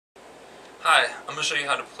Hi, I'm going to show you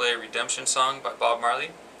how to play Redemption Song by Bob Marley.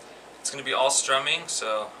 It's going to be all strumming,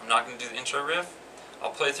 so I'm not going to do the intro riff. I'll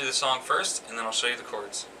play through the song first, and then I'll show you the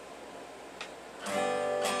chords.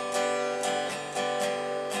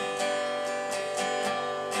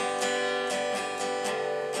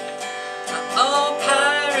 All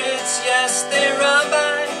pirates, yes, they run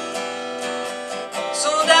by,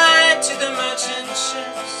 sold out to the merchant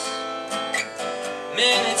ships.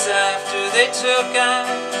 Minutes after they took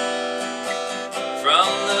out from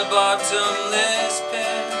the bottomless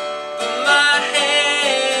pit, but my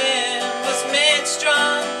hand was made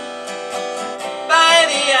strong by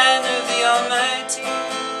the hand of the Almighty.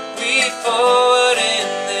 We forward in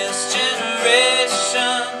this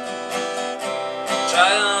generation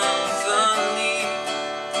triumphantly.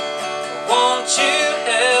 Won't you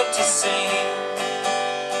help to sing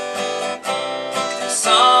the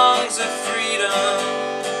songs of freedom?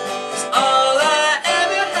 Is all I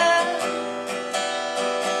ever had.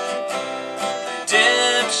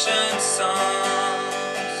 Redemption songs.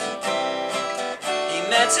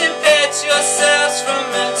 Emancipate yourselves from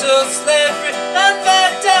mental slavery, and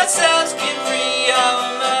let ourselves can free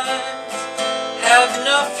our minds. Have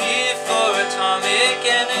no fear for atomic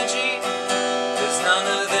energy, 'cause none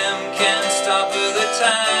of them can stop the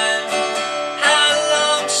time. How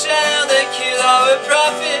long shall they kill our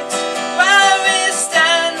prophets while we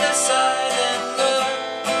stand aside and look?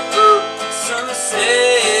 Some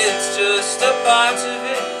say it's just a part of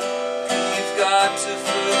it. We've got to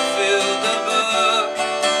fulfill the book.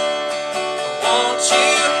 Won't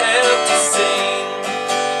you help to sing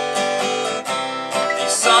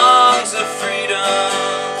these songs of freedom?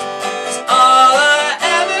 It's all I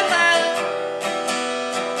ever had.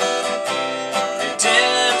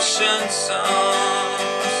 Redemption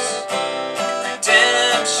songs.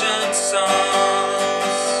 Redemption songs.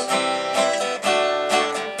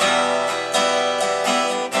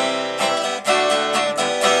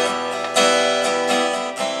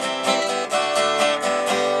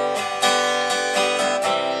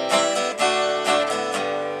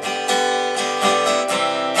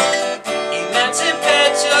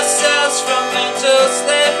 Emancipate yourselves from mental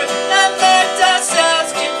slavery, and let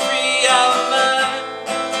ourselves get free our mind.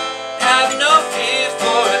 Have no fear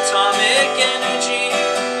for atomic energy,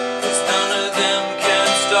 'cause none of them can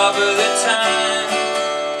stop the time.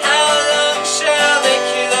 How long shall they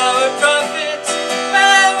kill our prophets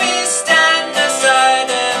while we stand aside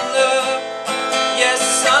and look? Yes,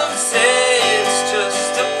 some say it's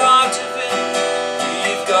just a part of it.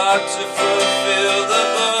 We've got to fulfill the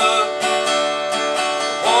book.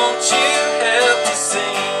 Won't you help to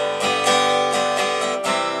sing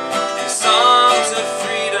these songs of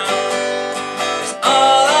freedom? Is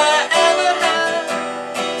all I ever had.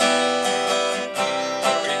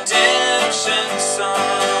 Redemption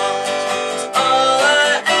songs. Is all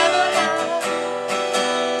I ever had.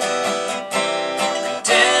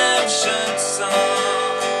 Redemption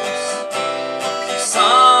songs. These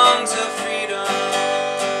songs of freedom.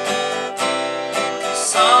 These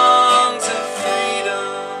songs of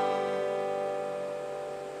freedom.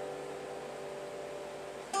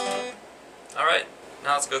 Alright,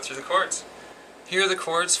 now let's go through the chords. Here are the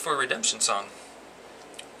chords for Redemption Song.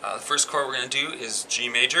 The first chord we're going to do is G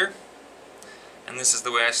major. And this is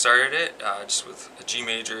the way I started it, just with a G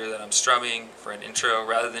major that I'm strumming for an intro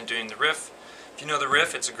rather than doing the riff. If you know the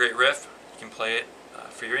riff, it's a great riff. You can play it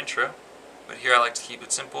for your intro. But here I like to keep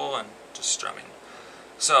it simple and just strumming.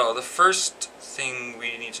 So the first thing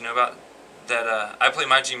we need to know about that I play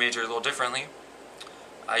my G major a little differently.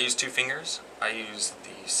 I use two fingers. I use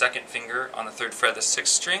the second finger on the 3rd fret of the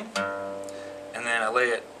 6th string, and then I lay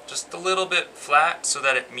it just a little bit flat so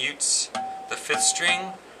that it mutes the 5th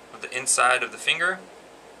string with the inside of the finger.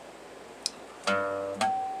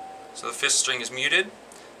 So the 5th string is muted,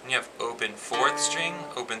 and you have open 4th string,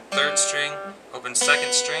 open 3rd string, open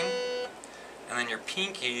 2nd string, and then your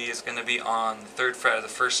pinky is going to be on the 3rd fret of the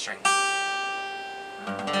 1st string.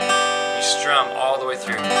 You strum all the way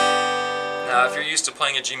through. Now if you're used to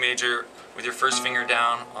playing a G major with your 1st finger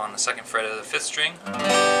down on the 2nd fret of the 5th string,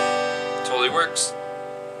 it totally works.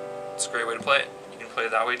 It's a great way to play it. You can play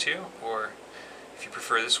it that way too, or if you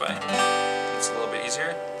prefer this way, it's a little bit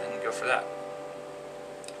easier, then go for that.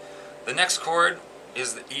 The next chord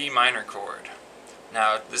is the E minor chord.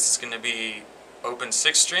 Now this is going to be open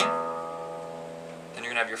 6th string, then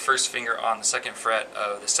you're going to have your 1st finger on the 2nd fret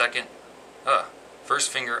of the 2nd, 1st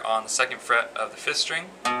finger on the 2nd fret of the 5th string,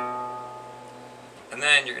 and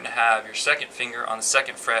then you're going to have your 2nd finger on the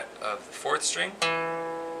 2nd fret of the 4th string.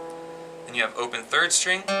 Then you have open 3rd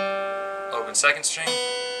string, open 2nd string,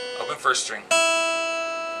 open 1st string.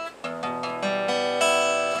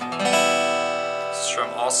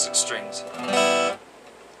 strum all 6 strings.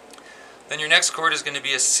 Then your next chord is going to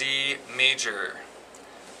be a C major.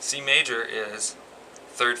 C major is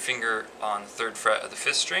 3rd finger on the 3rd fret of the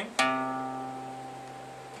 5th string,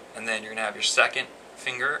 and then you're going to have your 2nd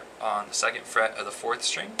finger on the 2nd fret of the 4th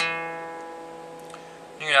string.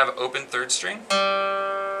 You're going to have an open 3rd string,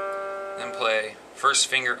 then play 1st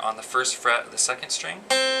finger on the 1st fret of the 2nd string,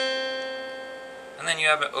 and then you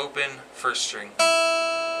have an open 1st string.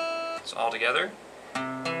 So all together,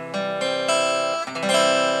 and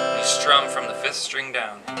you strum from the 5th string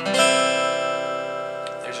down.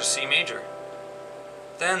 There's your C major.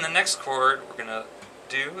 Then the next chord we're going to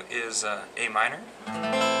do is A minor.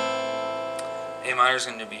 A minor is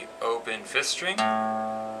going to be open 5th string.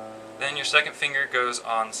 Then your 2nd finger goes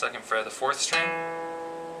on the 2nd fret of the 4th string.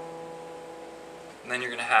 And then you're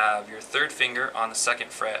going to have your 3rd finger on the 2nd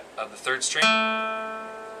fret of the 3rd string.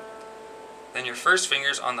 Then your 1st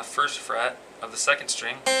finger's on the 1st fret of the 2nd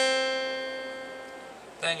string.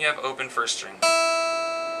 Then you have open 1st string.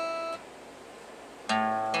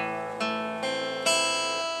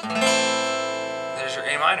 There's your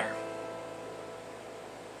A minor.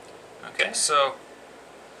 Okay, so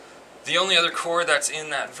the only other chord that's in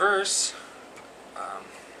that verse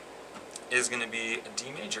is going to be a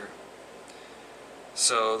D major.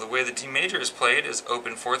 So the way the D major is played is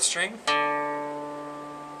open 4th string.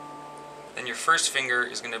 Then your 1st finger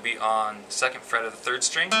is going to be on the 2nd fret of the 3rd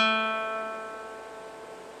string.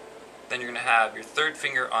 Then you're going to have your 3rd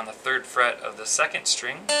finger on the 3rd fret of the 2nd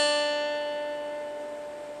string.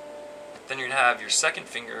 Then you're going to have your 2nd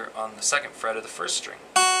finger on the 2nd fret of the 1st string.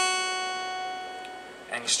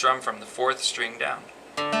 And you strum from the 4th string down.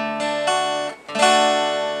 There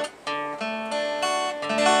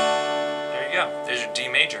you go. There's your D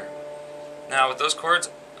major. Now with those chords,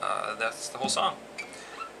 that's the whole song.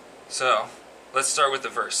 So let's start with the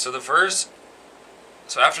verse. So the verse,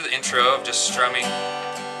 so after the intro of just strumming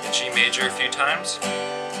the G major a few times,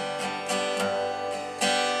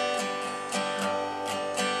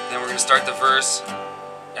 then we're going to start the verse,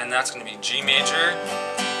 and that's going to be G major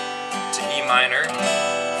to E minor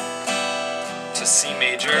to C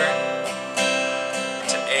major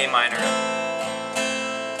to A minor.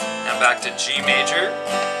 Now back to G major,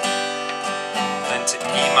 then to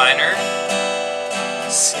E minor,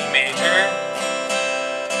 C major,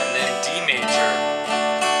 and then D major.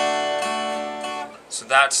 So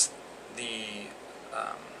that's the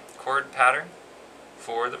chord pattern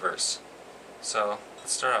for the verse. So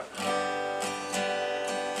let's start off.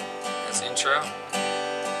 As intro.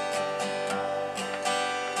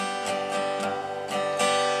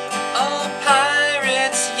 All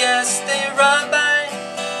pirates, yes, they rob by,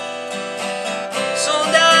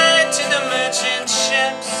 sold I to the merchant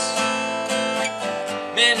ships.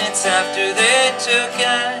 Minutes after they took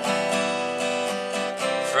I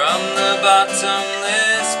from the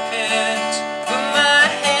bottomless pit, but my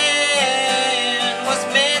hand was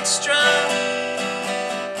made strong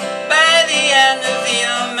by the hand of the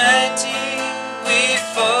Almighty. We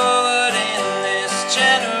forward in this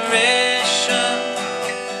generation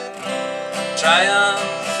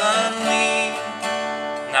triumphantly.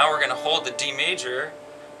 Now we're going to hold the D major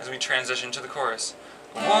as we transition to the chorus.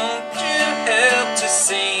 Won't you help to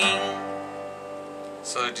sing?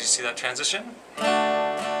 So do you see that transition?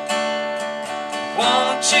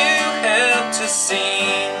 Won't you help to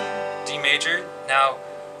sing? D major. Now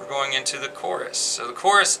we're going into the chorus. So the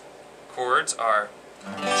chorus chords are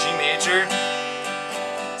G major,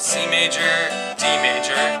 C major, D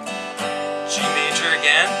major, G major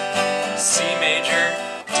again, C major,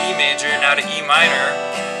 D major, now to E minor,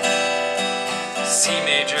 C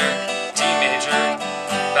major, D major,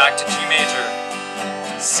 back to G major,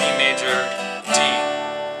 C major, D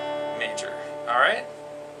major. Alright?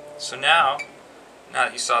 So now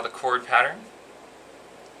that you saw the chord pattern,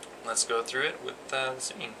 let's go through it with the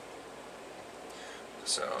singing.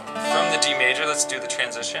 So from the D major, let's do the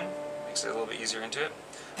transition. Makes it a little bit easier into it.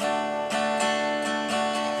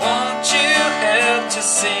 Won't you help to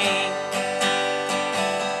sing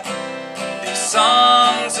these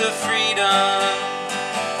songs of freedom?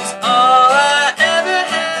 It's all I ever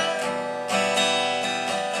had.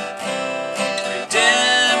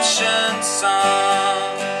 Redemption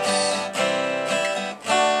songs.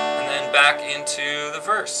 And then back into the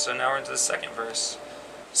verse. So now we're into the second verse.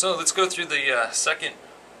 So let's go through the second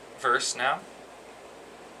verse now.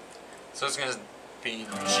 So it's going to be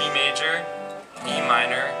G major, E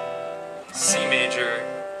minor, C major,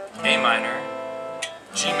 A minor,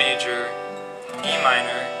 G major, E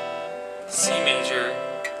minor, C major,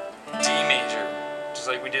 D major, just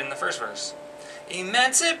like we did in the first verse.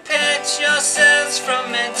 Emancipate yourselves from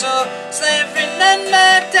mental slavery, and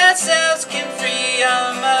can free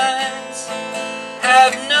our minds.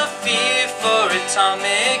 Have no fear for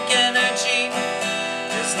atomic energy,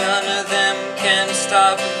 'cause none of them can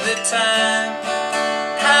stop the time.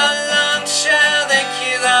 How long shall they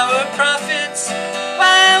kill our prophets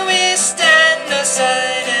while we stand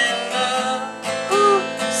aside and look?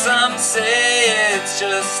 Some say it's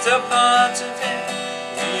just a part of it.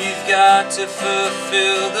 We've got to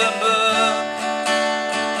fulfill the book.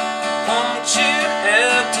 Won't you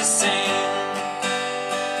help to sing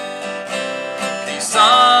these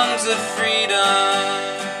songs of freedom?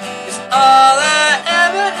 Is all I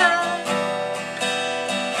ever had.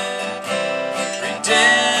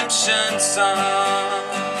 Redemption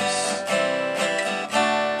songs.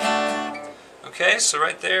 Okay, so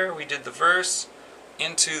right there we did the verse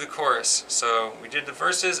into the chorus. So we did the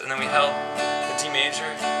verses and then we held the D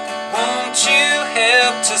major. Won't you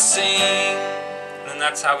help to sing? And then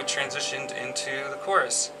that's how we transitioned into the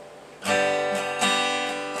chorus.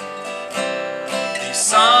 These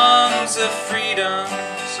songs of freedom.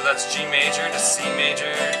 So that's G major to C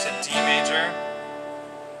major to D major.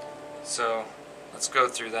 So let's go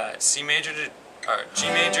through that. G major to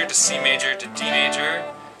C major to D major.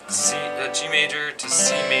 G major to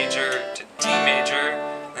C major to D major,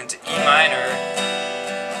 then to E minor,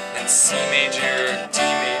 then C major, D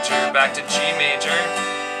major, back to G major,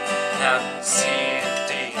 now C,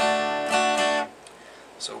 D.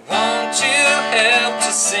 So won't you help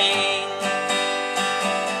to sing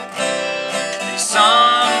these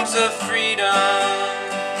songs of freedom?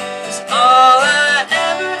 Is all I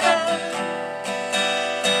ever had.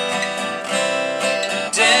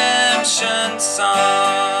 Redemption songs.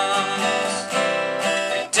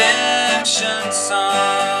 Redemption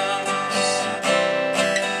songs.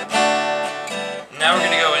 Now we're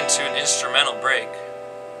going to go into an instrumental break.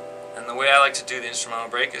 And the way I like to do the instrumental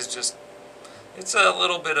break is just, it's a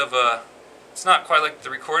little bit of a, it's not quite like the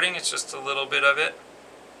recording, it's just a little bit of it.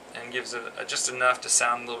 And gives it just enough to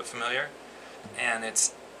sound a little bit familiar. And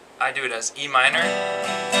I do it as E minor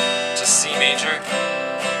to C major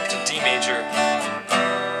to D major.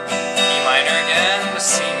 E minor again to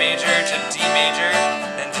C major to D major,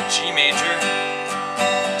 then to G major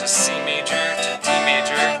to C major to D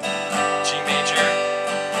major, G major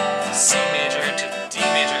to C major to D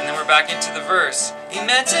major, and then we're back into the verse.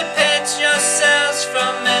 Emancipate yourselves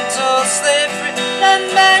from mental slavery,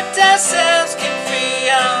 and let ourselves can free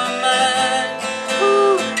our mind.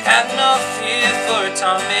 Have no fear for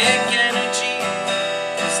atomic energy,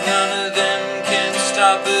 'cause none of them can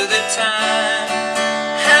stop the time.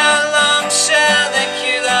 How long shall they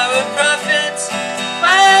kill our prophets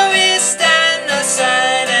while we stand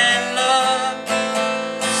aside and look?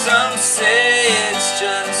 Some say it's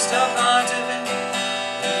just a part of it.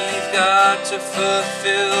 We've got to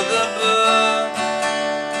fulfill the book.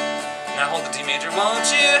 Now hold the D major.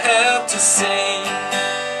 Won't you help to sing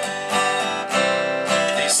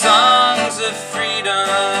these songs of freedom?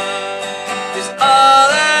 Is all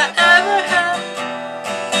I ever had.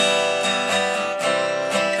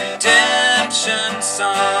 Redemption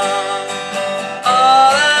song.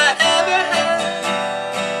 All I ever had.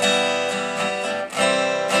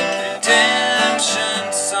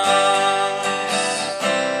 Redemption songs.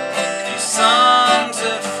 These songs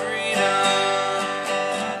of freedom.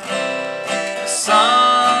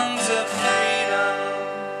 Songs of freedom.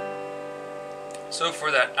 So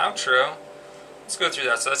for that outro, let's go through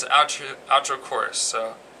that. So that's the outro chorus.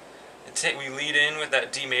 So we lead in with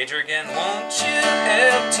that D major again. Won't you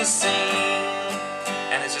help to sing?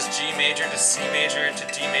 And it's just G major to C major to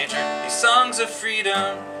D major. These songs of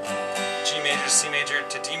freedom. G major to C major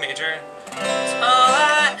to D major. It's all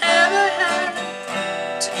I ever had.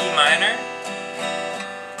 To E minor.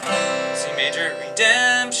 C major.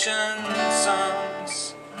 Redemption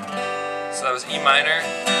songs. So that was E minor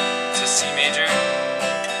to C major,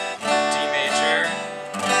 D major,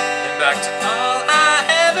 then back to All I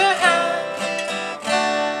ever had.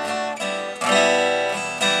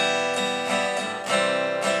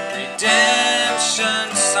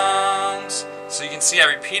 Redemption songs. So you can see I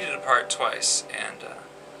repeated a part twice, and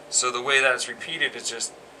so the way that it's repeated is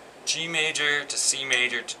just G major to C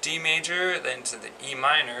major to D major, then to the E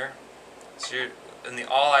minor. So you're in the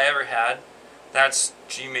All I Ever Had, that's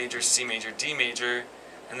G major, C major, D major,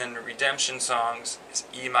 and then the Redemption songs is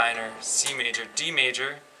E minor, C major, D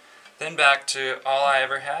major, then back to All I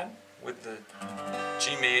Ever Had with the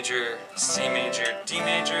G major, C major, D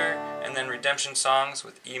major, and then Redemption songs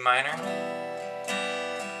with E minor,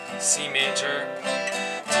 C major,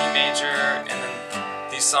 D major, and then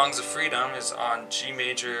these Songs of Freedom is on G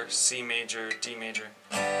major, C major, D major.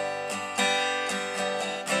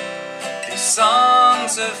 These songs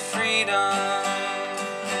songs of freedom.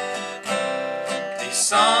 These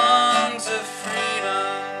songs of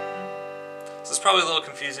freedom. This is probably a little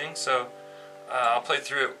confusing, so I'll play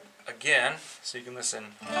through it again so you can listen.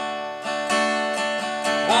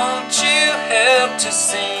 Won't you help to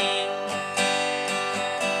sing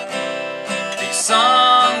these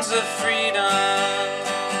songs of freedom?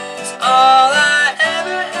 It's all I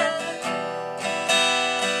ever had.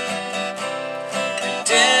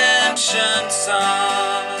 Redemption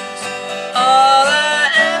songs, all I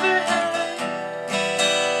ever had.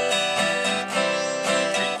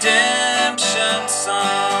 Redemption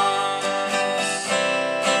songs,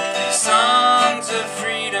 these songs of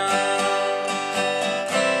freedom.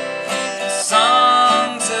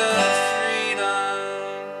 Songs of freedom.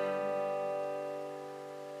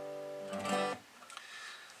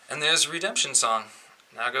 And there's a redemption song.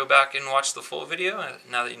 Now go back and watch the full video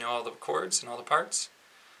now that you know all the chords and all the parts.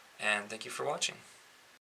 And thank you for watching.